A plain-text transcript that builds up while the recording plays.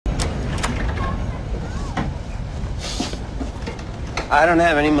I don't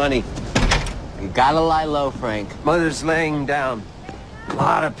have any money. You gotta lie low, Frank. Mother's laying down. A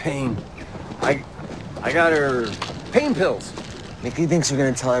lot of pain. I got her pain pills. Mickey thinks you're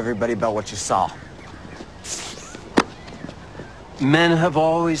gonna tell everybody about what you saw. Men have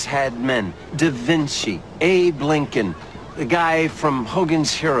always had men. Da Vinci, Abe Lincoln, the guy from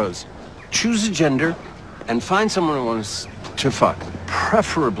Hogan's Heroes. Choose a gender and find someone who wants to fuck.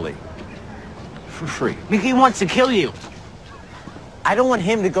 Preferably for free. Mickey wants to kill you. I don't want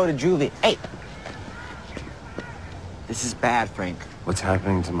him to go to Julie. Hey! This is bad, Frank. What's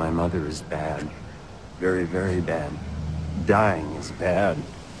happening to my mother is bad. Very, very bad. Dying is bad.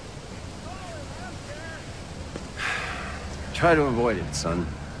 Try to avoid it, son.